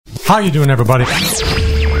How you doing, everybody?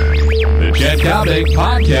 The Chet Coppock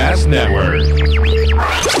Podcast Network.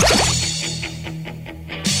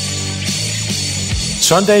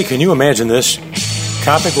 Sunday, can you imagine this?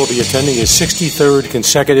 Coppock will be attending his 63rd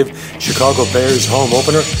consecutive Chicago Bears home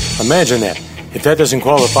opener. Imagine that. If that doesn't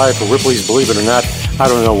qualify for Ripley's Believe It or Not, I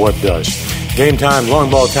don't know what does. Game time, long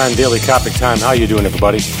ball time, daily Coppock time. How you doing,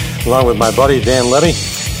 everybody? Along with my buddy, Dan Levy.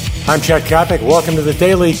 I'm Chet Coppock. Welcome to the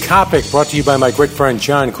Daily Coppock, brought to you by my great friend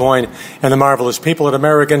John Coyne and the marvelous people at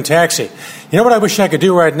American Taxi. You know what I wish I could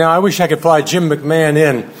do right now? I wish I could fly Jim McMahon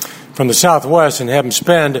in from the Southwest and have him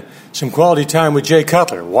spend some quality time with Jay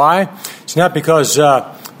Cutler. Why? It's not because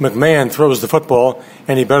McMahon throws the football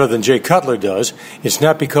any better than Jay Cutler does. It's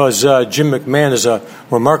not because Jim McMahon is a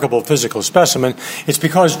remarkable physical specimen. It's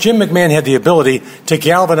because Jim McMahon had the ability to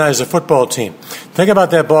galvanize a football team. Think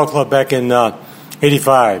about that ball club back in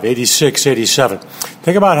 85, 86, 87.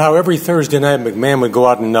 Think about how every Thursday night McMahon would go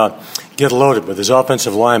out and get loaded with his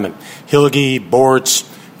offensive linemen. Hilge, Bortz,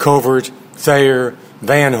 Covert, Thayer,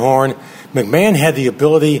 Van Horn. McMahon had the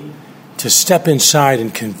ability to step inside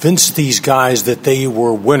and convince these guys that they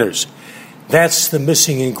were winners. That's the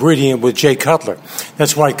missing ingredient with Jay Cutler.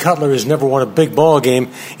 That's why Cutler has never won a big ball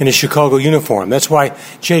game in a Chicago uniform. That's why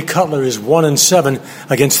Jay Cutler is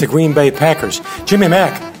 1-7 against the Green Bay Packers. Jimmy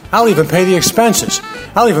Mack, I'll even pay the expenses.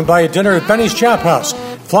 I'll even buy a dinner at Benny's Chop House.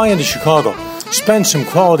 Fly into Chicago. Spend some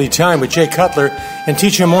quality time with Jay Cutler and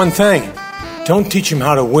teach him one thing. Don't teach him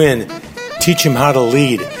how to win. Teach him how to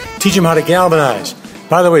lead. Teach him how to galvanize.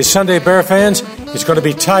 By the way, Sunday Bear fans, it's going to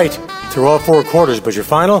be tight through all four quarters, but your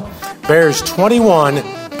final, Bears 21,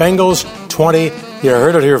 Bengals 20. You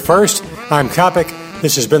heard it here first. I'm Coppock.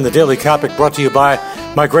 This has been the Daily Coppock, brought to you by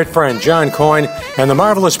my great friend John Coyne and the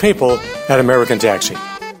marvelous people at American Taxi.